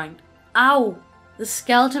on the ground. "Ow!" The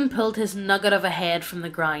skeleton pulled his nugget of a head from the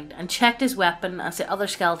ground and checked his weapon as the other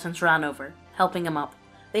skeletons ran over, helping him up.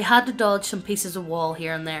 They had to dodge some pieces of wall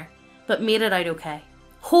here and there, but made it out okay.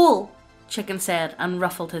 "Hole!" Chicken said and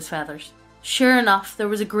ruffled his feathers. Sure enough, there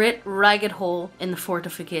was a great ragged hole in the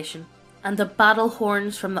fortification, and the battle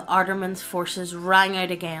horns from the Arterman's forces rang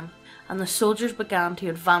out again, and the soldiers began to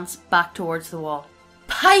advance back towards the wall.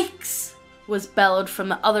 "Pikes!" was bellowed from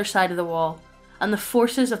the other side of the wall. and the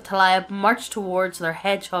forces of Taliab marched towards their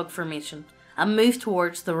hedgehog formation and moved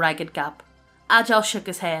towards the ragged gap. Agile shook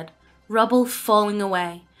his head, rubble falling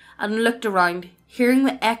away, and looked around, hearing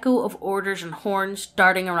the echo of orders and horns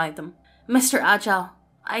darting around them. "Mr. Agile,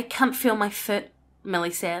 I can't feel my foot,"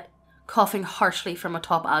 Millie said, coughing harshly from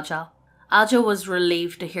atop Agile. Agile was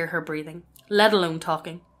relieved to hear her breathing, let alone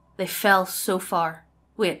talking. They fell so far.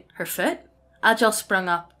 Wait, her foot? Agile sprung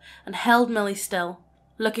up and held Millie still,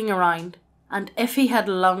 looking around, and if he had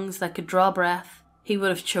lungs that could draw breath, he would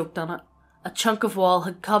have choked on it. A chunk of wall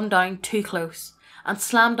had come down too close and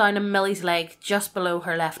slammed down on Millie's leg just below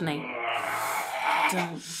her left knee.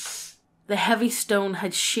 Don't. The heavy stone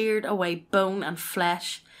had sheared away bone and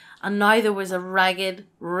flesh, and now there was a ragged,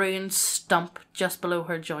 ruined stump just below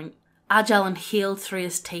her joint. Agile inhaled through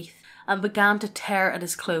his teeth and began to tear at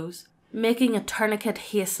his clothes, making a tourniquet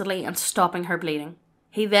hastily and stopping her bleeding.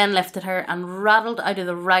 He then lifted her and rattled out of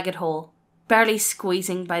the ragged hole, barely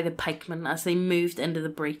squeezing by the pikemen as they moved into the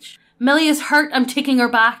breach. "Millie is hurt, I'm taking her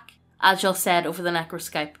back," Agile said over the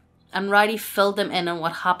necroscope, and Rowdy filled them in on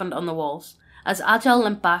what happened on the walls. As Agile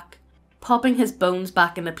limped back, popping his bones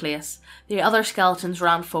back into place, the other skeletons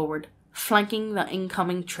ran forward, flanking the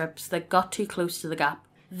incoming troops that got too close to the gap.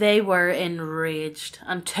 They were enraged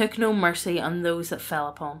and took no mercy on those that fell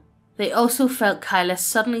upon. They also felt Kyla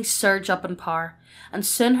suddenly surge up in power, and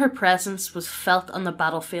soon her presence was felt on the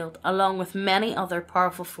battlefield along with many other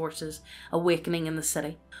powerful forces awakening in the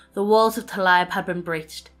city. The walls of Taliab had been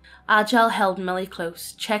breached. Agile held Millie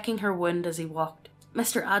close, checking her wound as he walked.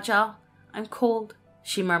 "Mr. Agile, I'm cold,"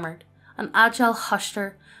 she murmured, and Agile hushed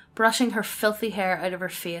her, brushing her filthy hair out of her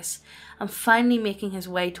face and finally making his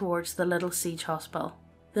way towards the little siege hospital.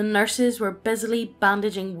 The nurses were busily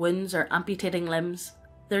bandaging wounds or amputating limbs,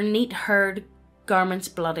 their neat herd garments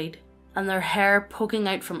bloodied, and their hair poking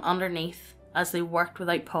out from underneath as they worked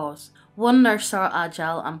without pause. One nurse saw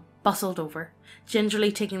Agile and bustled over, gingerly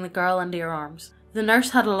taking the girl into her arms. The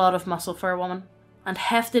nurse had a lot of muscle for a woman, and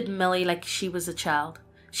hefted Millie like she was a child.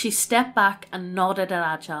 She stepped back and nodded at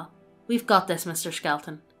Agile. "We've got this, Mr.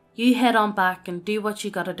 Skeleton. You head on back and do what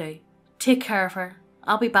you gotta do. Take care of her.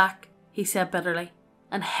 I'll be back," he said bitterly,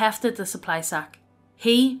 and hefted the supply sack.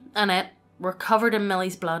 He and it were covered in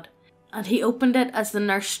Millie's blood, and he opened it as the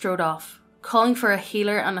nurse strode off, calling for a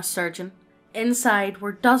healer and a surgeon. Inside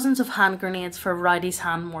were dozens of hand grenades for Rowdy's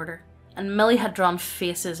hand mortar, and Millie had drawn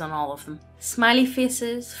faces on all of them. Smiley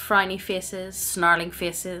faces, frowny faces, snarling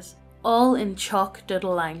faces, all in chalk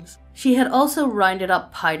doodle lines. She had also rounded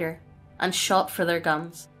up powder and shot for their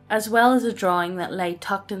guns, as well as a drawing that lay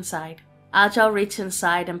tucked inside. Agile reached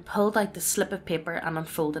inside and pulled out the slip of paper and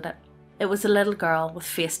unfolded it. It was a little girl with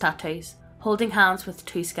face tattoos, holding hands with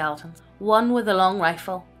two skeletons, one with a long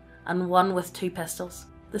rifle and one with two pistols.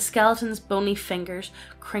 The skeleton's bony fingers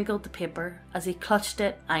crinkled the paper as he clutched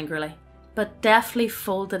it angrily, but deftly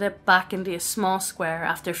folded it back into a small square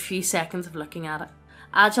after a few seconds of looking at it.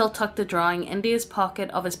 Agile tucked the drawing into his pocket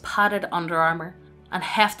of his padded underarmour and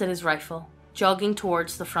hefted his rifle, jogging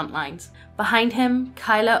towards the front lines. Behind him,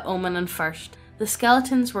 Kyla, Omen and First. The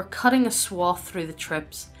skeletons were cutting a swath through the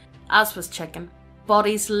troops, as was Chicken,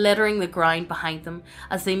 bodies littering the ground behind them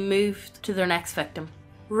as they moved to their next victim.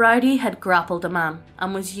 Rowdy had grappled a man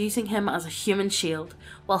and was using him as a human shield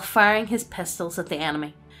while firing his pistols at the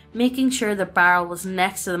enemy, making sure the barrel was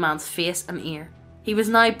next to the man's face and ear. He was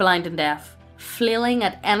now blind and deaf, flailing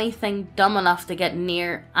at anything dumb enough to get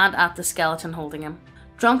near and at the skeleton holding him.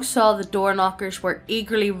 Drunk saw the door knockers were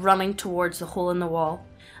eagerly running towards the hole in the wall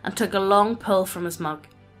and took a long pull from his mug,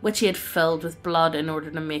 which he had filled with blood in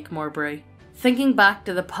order to make more brew. Thinking back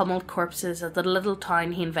to the pummeled corpses of the little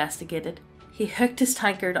town he investigated, he hooked his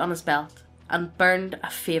tankard on his belt and burned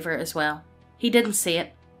a favour as well. He didn't see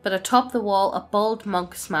it, but atop the wall a bald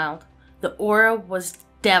monk smiled. The aura was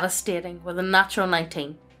devastating with a natural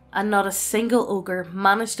 19, and not a single ogre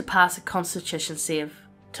managed to pass a constitution save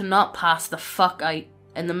to not pass the fuck out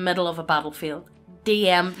in the middle of a battlefield.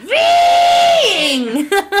 DM Ving!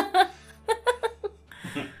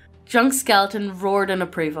 Drunk Skeleton roared in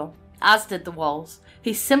approval, as did the walls,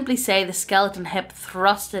 who simply say the skeleton hip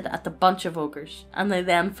thrusted at the bunch of ogres, and they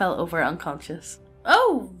then fell over unconscious.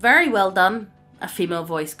 "Oh, very well done," a female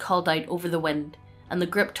voice called out over the wind, and the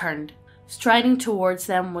group turned. Striding towards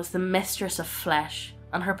them was the Mistress of Flesh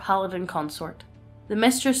and her paladin consort. The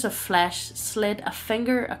Mistress of Flesh slid a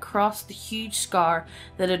finger across the huge scar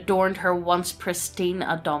that adorned her once pristine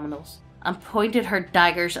abdominals, and pointed her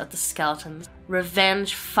daggers at the skeletons,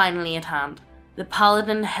 revenge finally at hand. The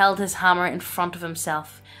paladin held his hammer in front of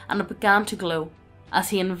himself, and it began to glow as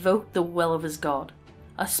he invoked the will of his god.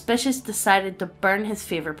 Auspicious decided to burn his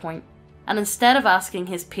favour point. and instead of asking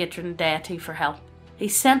his patron deity for help, he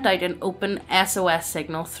sent out an open SOS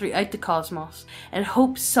signal throughout the cosmos in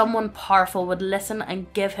hopes someone powerful would listen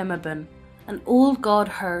and give him a boon. An old god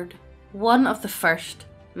heard, one of the first,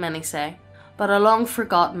 many say, but a long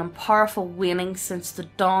forgotten and powerful waning since the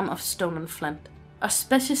dawn of stone and flint.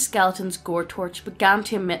 Auspicious Skeleton's gore torch began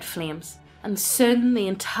to emit flames, and soon the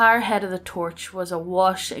entire head of the torch was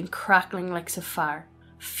awash in crackling licks of fire.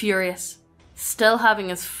 Furious, still having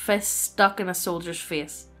his fist stuck in a soldier's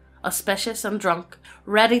face, Auspicious and drunk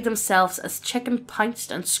readied themselves as Chicken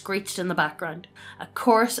pounced and screeched in the background, a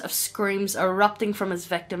chorus of screams erupting from his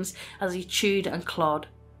victims as he chewed and clawed.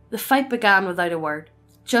 The fight began without a word,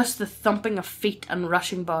 just the thumping of feet and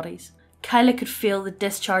rushing bodies. Kyla could feel the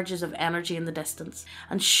discharges of energy in the distance,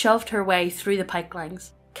 and shoved her way through the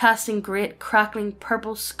pikelines, casting great crackling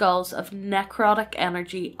purple skulls of necrotic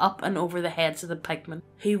energy up and over the heads of the pikemen,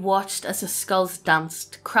 who watched as the skulls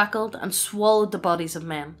danced, crackled, and swallowed the bodies of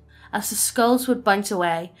men. As the skulls would bounce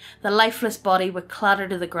away, the lifeless body would clatter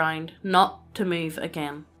to the ground, not to move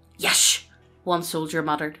again. "Yesh!" one soldier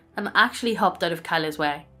muttered, and actually hopped out of Kyla's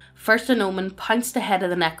way. First an omen pounced ahead of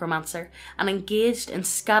the necromancer and engaged in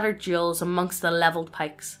scattered duels amongst the levelled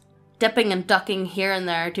pikes, dipping and ducking here and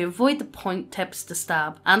there to avoid the point tips to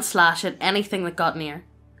stab and slash at anything that got near,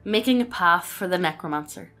 making a path for the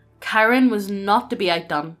necromancer. Chiron was not to be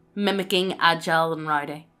outdone, mimicking Agile and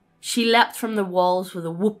Rowdy. She leapt from the walls with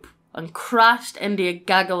a whoop and crashed into a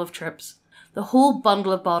gaggle of troops, the whole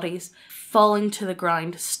bundle of bodies falling to the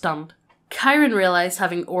ground stunned. Chiron realised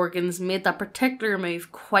having organs made that particular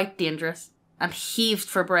move quite dangerous, and heaved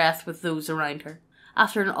for breath with those around her.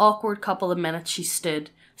 After an awkward couple of minutes she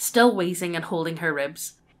stood, still wheezing and holding her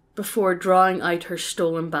ribs, before drawing out her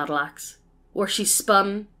stolen battle axe. Where she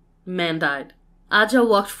spun, men died. Agile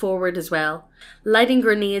walked forward as well, lighting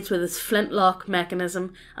grenades with his flintlock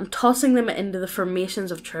mechanism and tossing them into the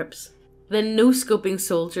formations of troops. Then no-scoping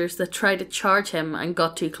soldiers that tried to charge him and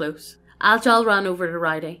got too close. Agile ran over to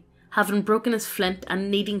Rowdy, having broken his flint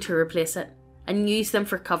and needing to replace it, and used them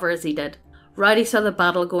for cover as he did. Rowdy saw the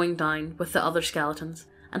battle going down with the other skeletons,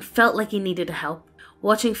 and felt like he needed help,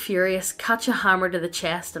 watching Furious catch a hammer to the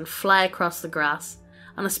chest and fly across the grass,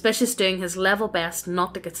 and Auspicious doing his level best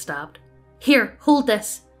not to get stabbed. "Here, hold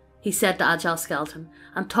this," he said to Agile Skeleton,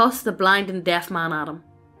 and tossed the blind and deaf man at him.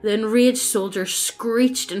 The enraged soldier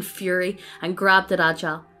screeched in fury and grabbed at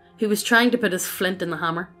Agile, who was trying to put his flint in the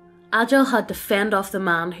hammer. Agile had to fend off the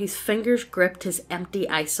man whose fingers gripped his empty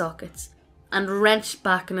eye sockets, and wrenched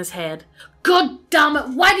back in his head. "God damn it,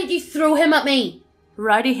 why did you throw him at me?"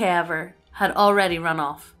 Rowdy, however, had already run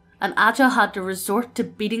off, and Agile had to resort to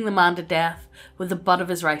beating the man to death with the butt of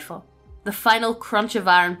his rifle, the final crunch of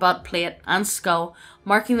iron butt plate and skull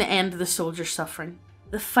marking the end of the soldier's suffering.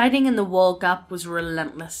 The fighting in the wall gap was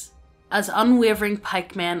relentless, as unwavering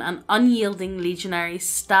pikemen and unyielding legionaries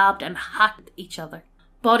stabbed and hacked each other.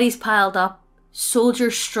 Bodies piled up,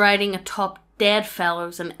 soldiers striding atop dead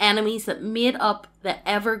fellows and enemies that made up the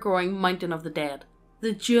ever-growing mountain of the dead.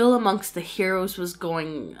 The duel amongst the heroes was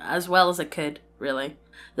going as well as it could, really.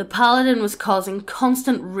 The paladin was causing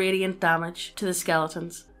constant radiant damage to the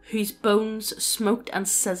skeletons, whose bones smoked and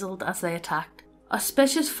sizzled as they attacked.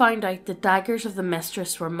 Auspicious found out the daggers of the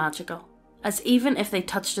mistress were magical, as even if they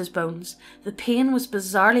touched his bones, the pain was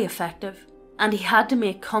bizarrely effective, and he had to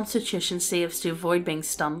make constitution saves to avoid being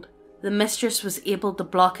stunned. The mistress was able to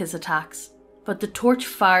block his attacks, but the torch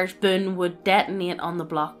fire's boon would detonate on the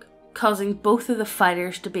block, causing both of the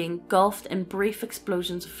fighters to be engulfed in brief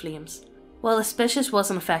explosions of flames. While Auspicious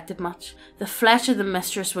wasn't affected much, the flesh of the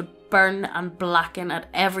mistress would burn and blacken at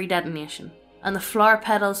every detonation, and the flower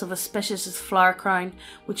petals of Auspicious's flower crown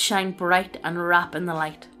would shine bright and wrap in the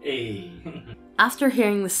light. Hey. After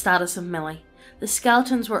hearing the status of Millie, the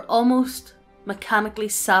skeletons were almost mechanically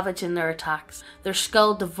savage in their attacks, their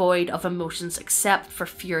skull devoid of emotions except for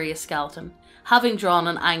Furious Skeleton, having drawn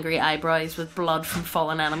on angry eyebrows with blood from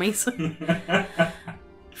fallen enemies.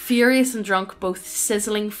 Furious and Drunk, both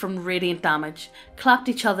sizzling from radiant damage, clapped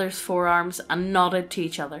each other's forearms and nodded to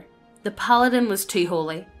each other. The paladin was too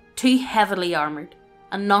holy, too heavily armoured,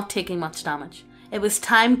 and not taking much damage. It was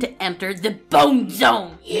time to enter the bone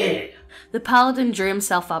zone! Yeah. The paladin drew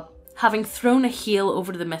himself up, having thrown a heel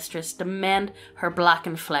over to the mistress to mend her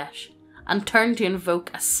blackened flesh, and turned to invoke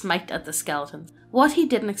a smite at the skeletons. What he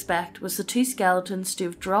didn't expect was the two skeletons to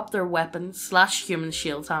have dropped their weapons / human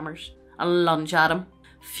shield hammers and lunge at him.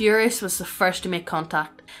 Furious was the first to make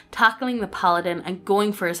contact, tackling the paladin and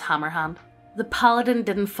going for his hammer hand. The paladin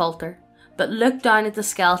didn't falter, but looked down at the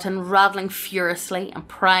skeleton, rattling furiously and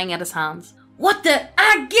prying at his hands. "What the?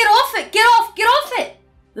 Ah, get off it! Get off! Get off it!"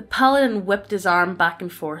 The paladin whipped his arm back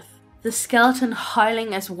and forth, the skeleton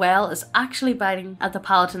howling as well as actually biting at the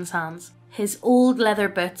paladin's hands, his old leather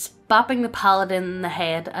boots bopping the paladin in the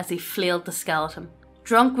head as he flailed the skeleton.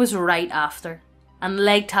 Drunk was right after, and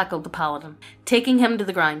leg tackled the paladin, taking him to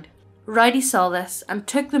the ground. Rowdy saw this and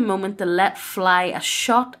took the moment to let fly a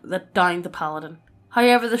shot that downed the paladin.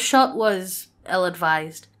 However, the shot was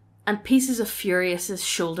ill-advised, and pieces of Furious's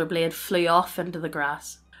shoulder blade flew off into the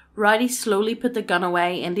grass. Rowdy slowly put the gun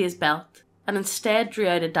away into his belt, and instead drew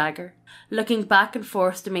out a dagger, looking back and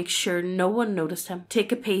forth to make sure no one noticed him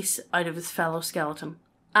take a piece out of his fellow skeleton.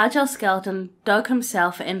 Agile Skeleton dug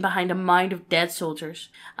himself in behind a mound of dead soldiers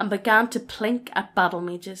and began to plink at battle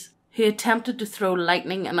mages, who attempted to throw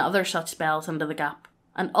lightning and other such spells into the gap,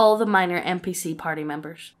 and all the minor NPC party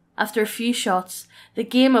members. After a few shots, the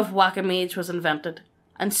game of Whack-A-Mage was invented,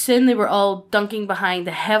 and soon they were all dunking behind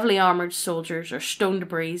the heavily armoured soldiers or stone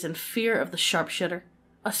debris in fear of the sharpshooter.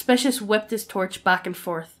 Auspicious whipped his torch back and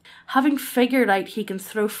forth, having figured out he can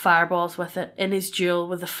throw fireballs with it in his duel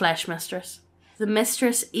with the Flesh Mistress. The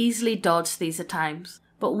Mistress easily dodged these at times,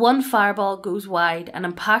 but one fireball goes wide and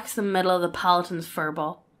impacts the middle of the Paladin's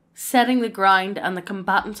furball, setting the ground and the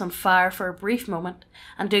combatants on fire for a brief moment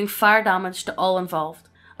and doing fire damage to all involved.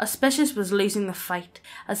 Auspicious was losing the fight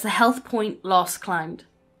as the health point loss climbed,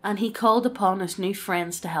 and he called upon his new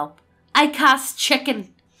friends to help. "I cast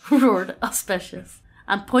chicken!" roared Auspicious,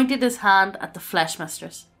 and pointed his hand at the Flesh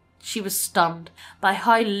Mistress. She was stunned by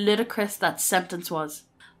how ludicrous that sentence was.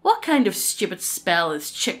 "What kind of stupid spell is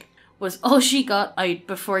chicken?" was all she got out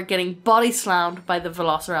before getting body slammed by the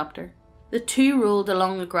Velociraptor. The two rolled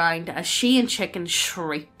along the ground as she and Chicken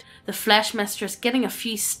shrieked, the Flesh Mistress getting a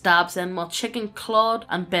few stabs in while Chicken clawed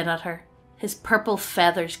and bit at her, his purple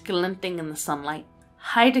feathers glinting in the sunlight.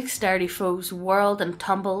 High dexterity foes whirled and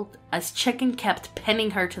tumbled as Chicken kept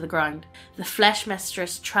pinning her to the ground, the Flesh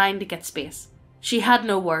Mistress trying to get space. She had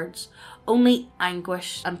no words, only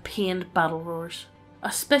anguish and pained battle roars.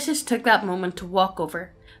 Auspicious took that moment to walk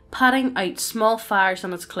over, patting out small fires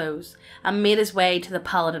on his clothes, and made his way to the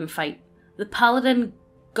Paladin fight. The Paladin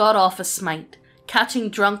got off a smite, catching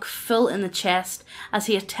Drunk full in the chest as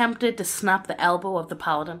he attempted to snap the elbow of the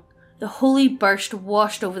Paladin. The holy burst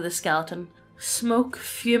washed over the skeleton, smoke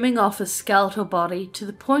fuming off his skeletal body to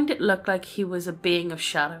the point it looked like he was a being of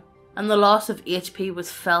shadow, and the loss of HP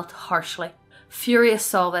was felt harshly. Furious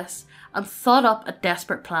saw this and thought up a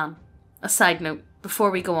desperate plan. A side note,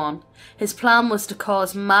 before we go on, his plan was to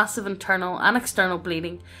cause massive internal and external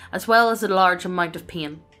bleeding, as well as a large amount of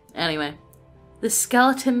pain. Anyway, the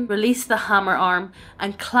skeleton released the hammer arm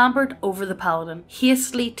and clambered over the Paladin,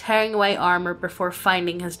 hastily tearing away armour before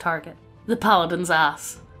finding his target, the Paladin's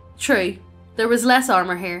ass. True, there was less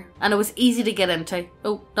armour here, and it was easy to get into.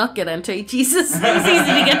 Oh, not get into, Jesus, it was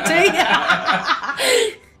easy to get to.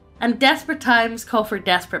 And desperate times call for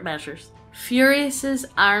desperate measures. Furious's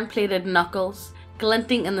iron-plated knuckles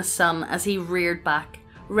glinting in the sun as he reared back,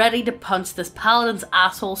 ready to punch this Paladin's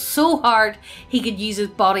asshole so hard he could use his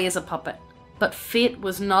body as a puppet. But fate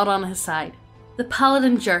was not on his side. The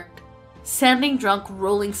Paladin jerked, sending Drunk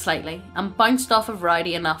rolling slightly, and bounced off of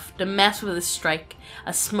Rowdy enough to mess with his strike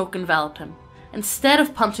as smoke enveloped him. Instead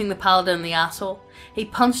of punching the Paladin in the asshole, he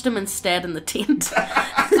punched him instead in the taint.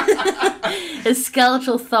 His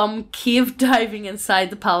skeletal thumb cave diving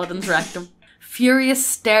inside the Paladin's rectum. Furious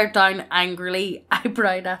stared down angrily,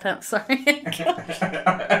 eyebrowed at him. Sorry,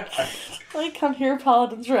 I can't hear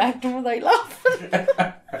Paladin's rectum without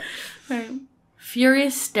laughing.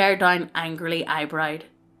 Furious stared down angrily, eyebrowed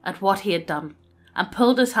at what he had done, and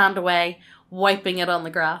pulled his hand away, wiping it on the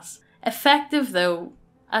grass. Effective though,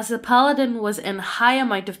 as the Paladin was in high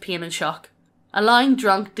amount of pain and shock, allowing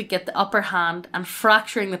Drunk to get the upper hand and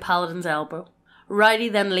fracturing the Paladin's elbow. Rowdy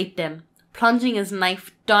then leaped in, plunging his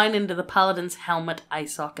knife down into the Paladin's helmet eye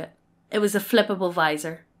socket. It was a flippable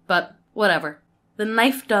visor, but whatever. The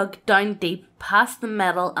knife dug down deep past the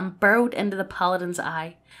metal and burrowed into the Paladin's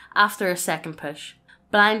eye after a second push,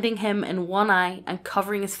 blinding him in one eye and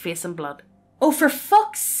covering his face in blood. "Oh, for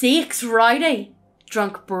fuck's sakes, Rowdy!"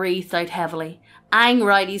 Drunk breathed out heavily, eyeing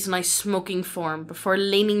Rowdy's now smoking form before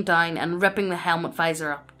leaning down and ripping the helmet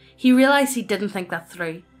visor up. He realised he didn't think that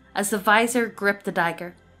through, as the visor gripped the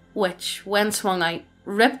dagger, which, when swung out,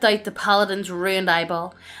 ripped out the Paladin's ruined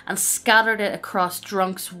eyeball and scattered it across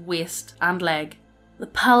Drunk's waist and leg. The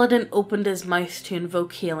Paladin opened his mouth to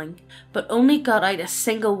invoke healing, but only got out a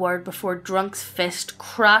single word before Drunk's fist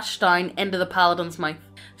crashed down into the Paladin's mouth,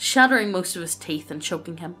 shattering most of his teeth and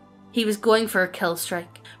choking him. He was going for a kill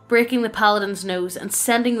strike, breaking the Paladin's nose and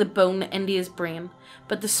sending the bone into his brain,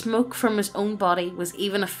 but the smoke from his own body was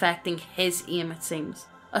even affecting his aim, it seems.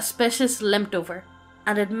 Auspicious limped over,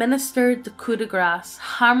 and administered the coup de grace,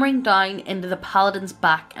 hammering down into the paladin's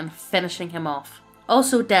back and finishing him off,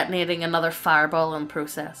 also detonating another fireball in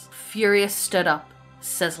process. Furious stood up,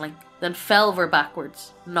 sizzling, then fell over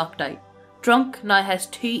backwards, knocked out. Drunk now has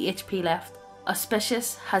 2 HP left,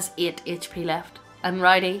 Auspicious has 8 HP left, and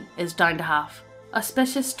Rowdy is down to half.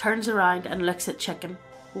 Auspicious turns around and looks at Chicken.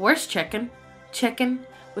 Where's Chicken? Chicken,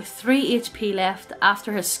 with 3 HP left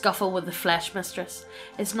after his scuffle with the Flesh Mistress,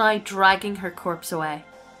 is now dragging her corpse away.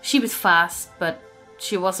 She was fast, but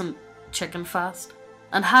she wasn't chicken fast,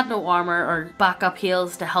 and had no armour or backup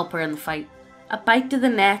heals to help her in the fight. A bite to the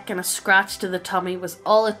neck and a scratch to the tummy was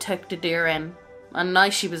all it took to do her in, and now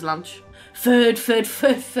she was lunch. Food, food,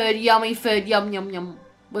 food, food, yummy food, yum yum yum,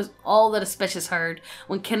 was all that Auspicious heard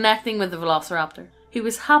when connecting with the Velociraptor, who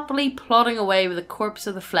was happily plodding away with the corpse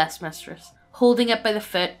of the Flesh Mistress, holding it by the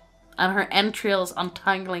foot and her entrails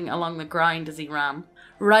untangling along the ground as he ran.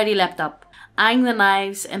 Rowdy leapt up, eyeing the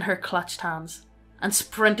knives in her clutched hands, and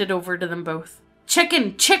sprinted over to them both.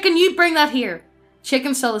 Chicken! Chicken, you bring that here!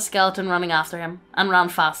 Chicken saw the skeleton running after him, and ran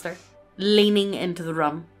faster, leaning into the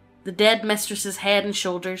run. The dead mistress's head and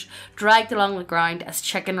shoulders dragged along the ground as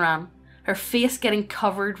Chicken ran, her face getting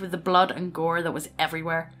covered with the blood and gore that was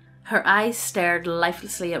everywhere. Her eyes stared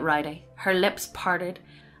lifelessly at Rowdy, her lips parted,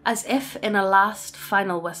 as if in a last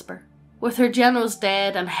final whisper. With her generals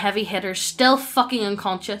dead and heavy hitters still fucking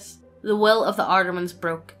unconscious, the will of the Ardermans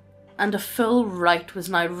broke, and a full rout was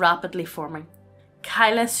now rapidly forming.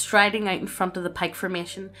 Kyla, striding out in front of the pike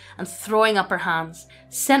formation and throwing up her hands,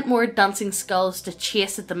 sent more dancing skulls to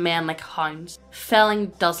chase at the men like hounds, felling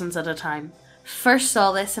dozens at a time. First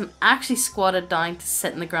saw this and actually squatted down to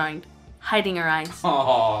sit in the ground, hiding her eyes.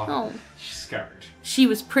 Aww. Oh, She's scared. she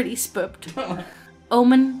was pretty spooked.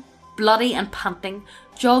 Omen, bloody and panting,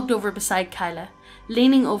 jogged over beside Kyla,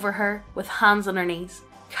 leaning over her with hands on her knees.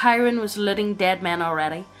 Chiron was looting dead men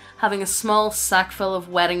already, having a small sack full of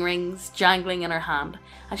wedding rings jangling in her hand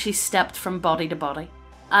as she stepped from body to body.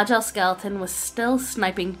 Agile Skeleton was still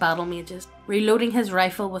sniping battle mages, reloading his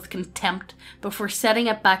rifle with contempt before setting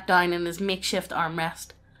it back down in his makeshift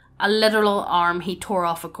armrest. A literal arm he tore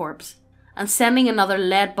off a corpse, and sending another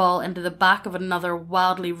lead ball into the back of another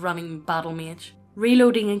wildly running battle mage.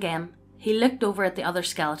 Reloading again, he looked over at the other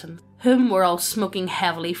skeletons, whom were all smoking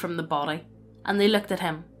heavily from the body, and they looked at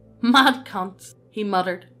him. Mad cunts, he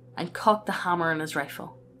muttered, and cocked the hammer in his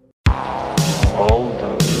rifle. All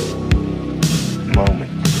those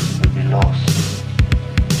moments will be lost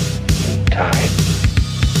in time.